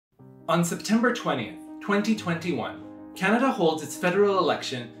On September 20th, 2021, Canada holds its federal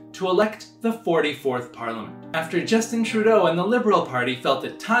election to elect the 44th Parliament, after Justin Trudeau and the Liberal Party felt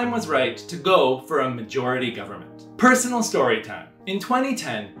that time was right to go for a majority government. Personal story time. In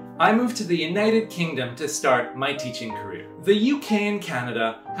 2010, I moved to the United Kingdom to start my teaching career. The UK and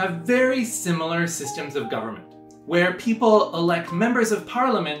Canada have very similar systems of government, where people elect members of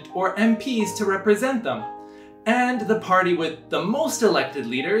Parliament or MPs to represent them, and the party with the most elected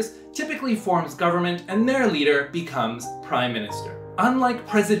leaders typically forms government and their leader becomes Prime Minister. Unlike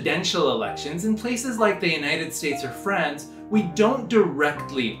presidential elections, in places like the United States or France, we don't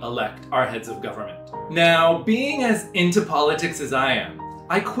directly elect our heads of government. Now, being as into politics as I am,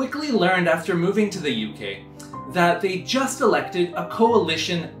 I quickly learned after moving to the UK that they just elected a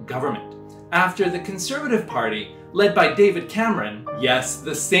coalition government after the Conservative Party, led by David Cameron, yes,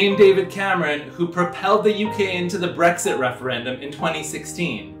 the same David Cameron who propelled the UK into the Brexit referendum in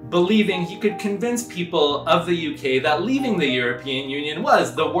 2016, believing he could convince people of the UK that leaving the European Union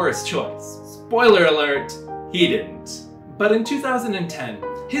was the worst choice. Spoiler alert, he didn't. But in 2010,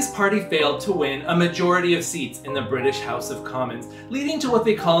 his party failed to win a majority of seats in the British House of Commons, leading to what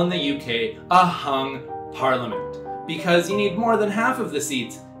they call in the UK a hung parliament, because you need more than half of the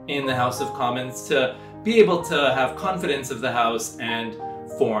seats in the House of Commons to be able to have confidence of the House and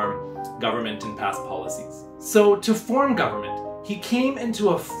form government and pass policies. So to form government, he came into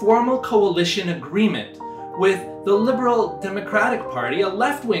a formal coalition agreement with the Liberal Democratic Party, a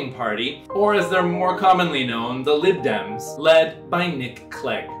left-wing party, or as they're more commonly known, the Lib Dems, led by Nick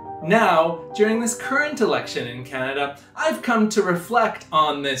Clegg. Now, during this current election in Canada, I've come to reflect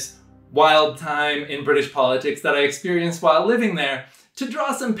on this wild time in British politics that I experienced while living there, to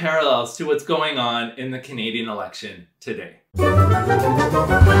draw some parallels to what's going on in the Canadian election today.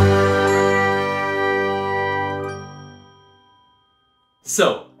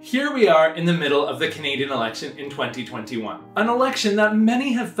 So, here we are in the middle of the Canadian election in 2021. An election that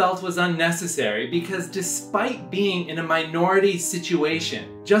many have felt was unnecessary because despite being in a minority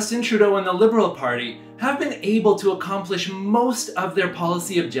situation, Justin Trudeau and the Liberal Party have been able to accomplish most of their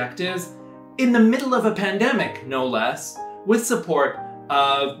policy objectives in the middle of a pandemic, no less, with support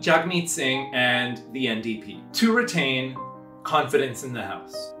of Jagmeet Singh and the NDP to retain confidence in the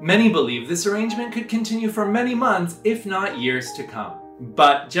House. Many believe this arrangement could continue for many months, if not years to come.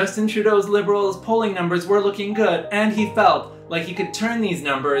 But Justin Trudeau's Liberals' polling numbers were looking good, and he felt like he could turn these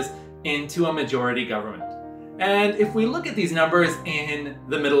numbers into a majority government. And if we look at these numbers in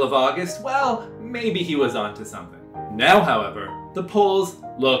the middle of August, well, maybe he was onto something. Now, however, the polls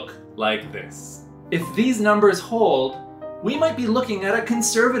look like this. If these numbers hold, we might be looking at a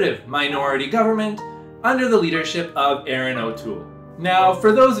Conservative minority government under the leadership of Erin O'Toole. Now,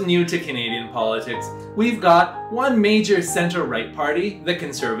 for those new to Canadian politics, we've got one major centre-right party, the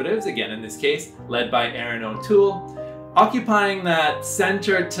Conservatives, again in this case, led by Erin O'Toole, occupying that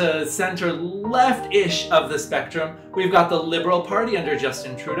centre to centre-left-ish of the spectrum. We've got the Liberal Party under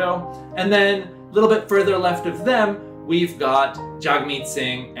Justin Trudeau, and then a little bit further left of them, we've got Jagmeet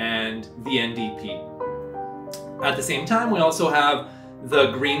Singh and the NDP. At the same time, we also have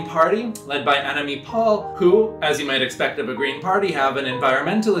the Green Party, led by Annamie Paul, who, as you might expect of a Green Party, have an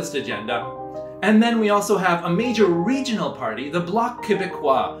environmentalist agenda. And then we also have a major regional party, the Bloc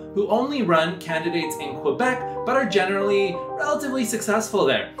Québécois, who only run candidates in Quebec, but are generally relatively successful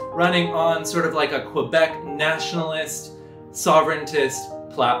there, running on sort of like a Quebec nationalist,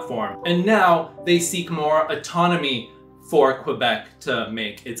 sovereigntist platform. And now they seek more autonomy for Quebec to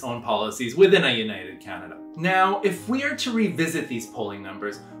make its own policies within a united Canada. Now, if we are to revisit these polling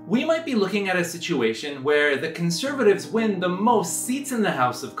numbers, we might be looking at a situation where the Conservatives win the most seats in the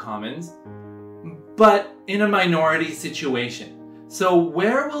House of Commons, but in a minority situation. So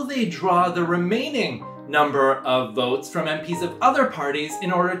where will they draw the remaining number of votes from MPs of other parties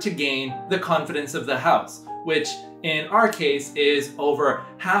in order to gain the confidence of the House, which in our case is over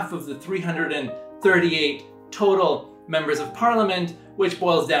half of the 338 total members of Parliament, which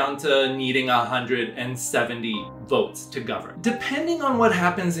boils down to needing 170 votes to govern. Depending on what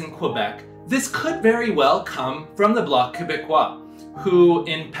happens in Quebec, this could very well come from the Bloc Québécois, who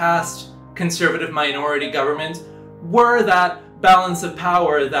in past Conservative minority governments were that balance of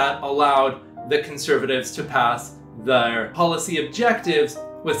power that allowed the Conservatives to pass their policy objectives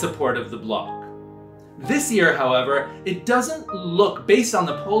with support of the Bloc. This year, however, it doesn't look, based on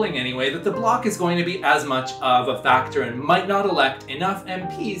the polling anyway, that the Bloc is going to be as much of a factor and might not elect enough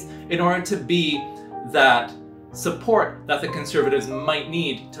MPs in order to be that support that the Conservatives might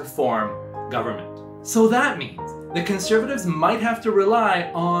need to form government. So that means the Conservatives might have to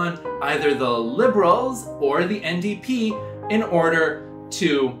rely on either the Liberals or the NDP in order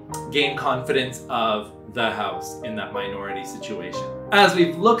to gain confidence of the House in that minority situation. As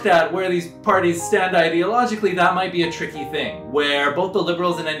we've looked at where these parties stand ideologically, that might be a tricky thing, where both the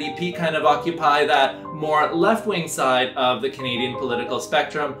Liberals and NDP kind of occupy that more left-wing side of the Canadian political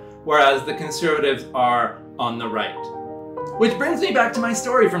spectrum, whereas the Conservatives are on the right. Which brings me back to my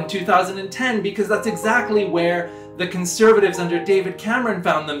story from 2010, because that's exactly where the Conservatives under David Cameron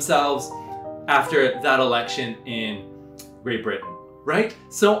found themselves after that election in Great Britain, right?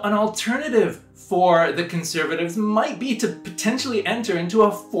 So an alternative for the Conservatives might be to potentially enter into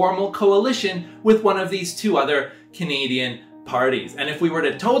a formal coalition with one of these two other Canadian parties. And if we were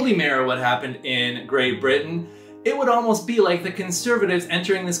to totally mirror what happened in Great Britain, it would almost be like the Conservatives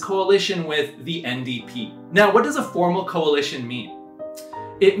entering this coalition with the NDP. Now, what does a formal coalition mean?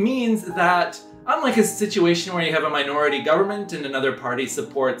 It means that, unlike a situation where you have a minority government and another party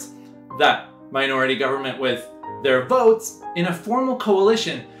supports that minority government with their votes, in a formal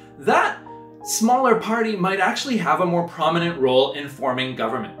coalition, that smaller party might actually have a more prominent role in forming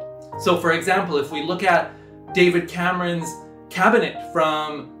government. So for example, if we look at David Cameron's cabinet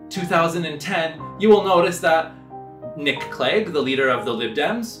from 2010, you will notice that Nick Clegg, the leader of the Lib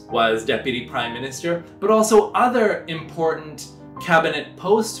Dems, was Deputy Prime Minister, but also other important cabinet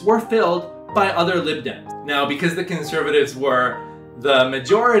posts were filled by other Lib Dems. Now, because the Conservatives were the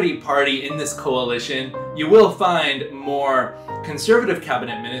majority party in this coalition, you will find more Conservative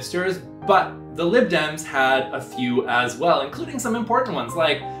cabinet ministers, but the Lib Dems had a few as well, including some important ones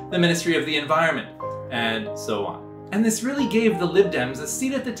like the Ministry of the Environment and so on. And this really gave the Lib Dems a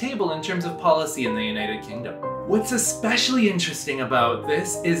seat at the table in terms of policy in the United Kingdom. What's especially interesting about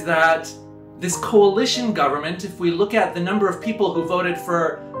this is that this coalition government, if we look at the number of people who voted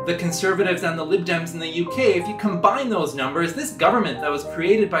for the Conservatives and the Lib Dems in the UK, if you combine those numbers, this government that was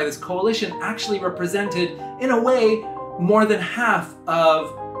created by this coalition actually represented, in a way, more than half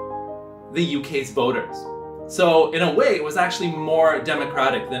of the UK's voters. So in a way, it was actually more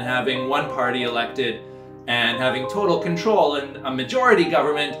democratic than having one party elected and having total control in a majority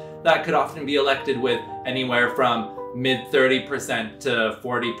government that could often be elected with anywhere from mid 30% to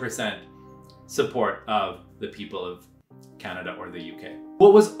 40% support of the people of Canada or the UK.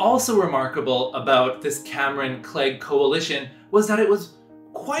 What was also remarkable about this Cameron-Clegg coalition was that it was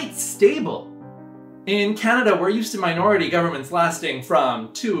quite stable. In Canada, we're used to minority governments lasting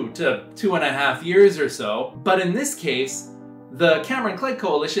from 2 to 2.5 years or so, but in this case, the Cameron-Clegg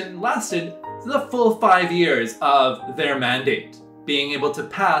coalition lasted the full 5 years of their mandate, being able to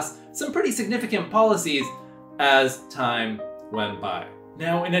pass some pretty significant policies as time went by.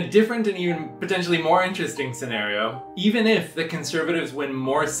 Now, in a different and even potentially more interesting scenario, even if the Conservatives win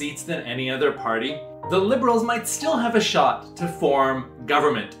more seats than any other party, the Liberals might still have a shot to form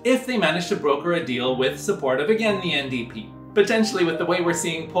government if they manage to broker a deal with support of, again, the NDP. Potentially, with the way we're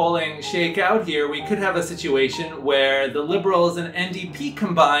seeing polling shake out here, we could have a situation where the Liberals and NDP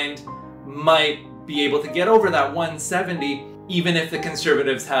combined might be able to get over that 170, even if the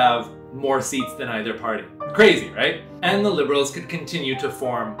Conservatives have more seats than either party. Crazy, right? And the Liberals could continue to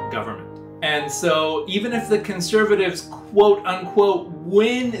form government. And so even if the Conservatives quote unquote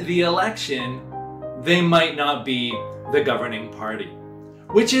win the election, they might not be the governing party.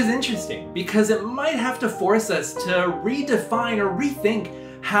 Which is interesting because it might have to force us to redefine or rethink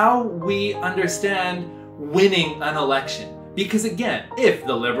how we understand winning an election. Because again, if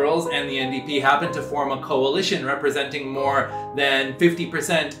the Liberals and the NDP happen to form a coalition representing more than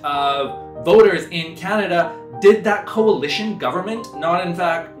 50% of voters in Canada, did that coalition government not in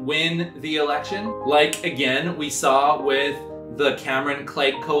fact win the election? Like again, we saw with the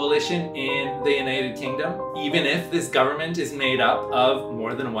Cameron-Clegg coalition in the United Kingdom, even if this government is made up of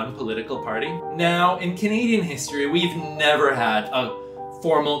more than one political party. Now, in Canadian history, we've never had a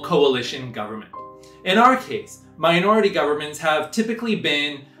formal coalition government. In our case, minority governments have typically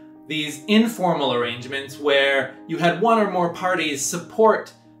been these informal arrangements where you had one or more parties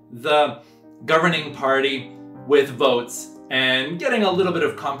support the governing party with votes and getting a little bit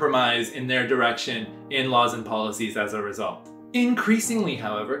of compromise in their direction in laws and policies as a result. Increasingly,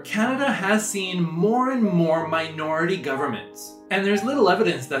 however, Canada has seen more and more minority governments. And there's little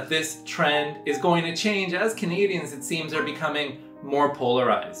evidence that this trend is going to change as Canadians, it seems, are becoming more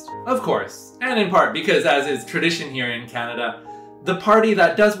polarized. Of course, and in part because, as is tradition here in Canada, the party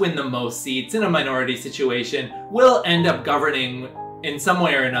that does win the most seats in a minority situation will end up governing in some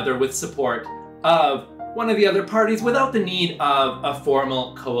way or another with support of one of the other parties without the need of a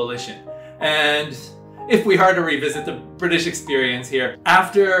formal coalition. And if we are to revisit the British experience here,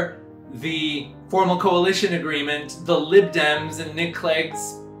 after the formal coalition agreement, the Lib Dems and Nick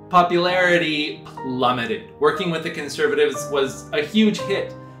Clegg's popularity plummeted. Working with the Conservatives was a huge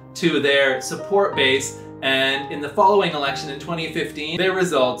hit to their support base, and in the following election in 2015, their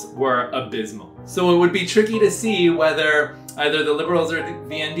results were abysmal. So it would be tricky to see whether either the Liberals or the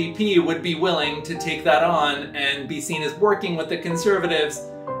NDP would be willing to take that on and be seen as working with the Conservatives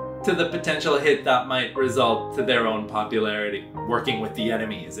to the potential hit that might result to their own popularity. Working with the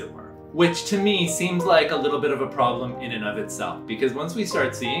enemy, as it were. Which to me seems like a little bit of a problem in and of itself, because once we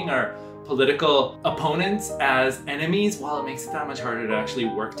start seeing our political opponents as enemies, well, it makes it that much harder to actually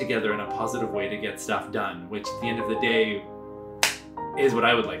work together in a positive way to get stuff done, which at the end of the day is what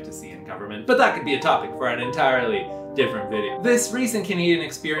I would like to see in government. But that could be a topic for an entirely different video. This recent Canadian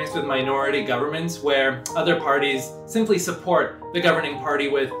experience with minority governments where other parties simply support the governing party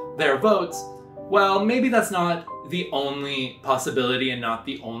with their votes, well, maybe that's not the only possibility and not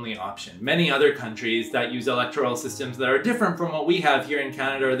the only option. Many other countries that use electoral systems that are different from what we have here in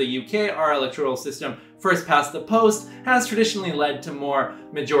Canada or the UK, our electoral system, first past the post, has traditionally led to more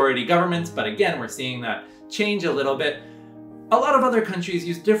majority governments, but again, we're seeing that change a little bit. A lot of other countries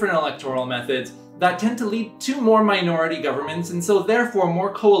use different electoral methods that tend to lead to more minority governments, and so therefore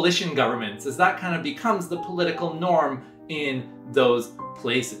more coalition governments, as that kind of becomes the political norm in those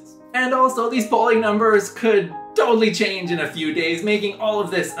places. And also, these polling numbers could totally change in a few days, making all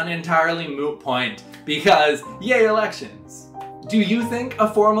of this an entirely moot point, because yay elections. Do you think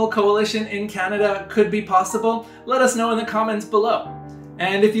a formal coalition in Canada could be possible? Let us know in the comments below.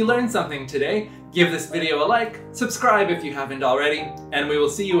 And if you learned something today, give this video a like, subscribe if you haven't already, and we will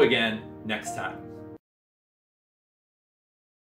see you again next time.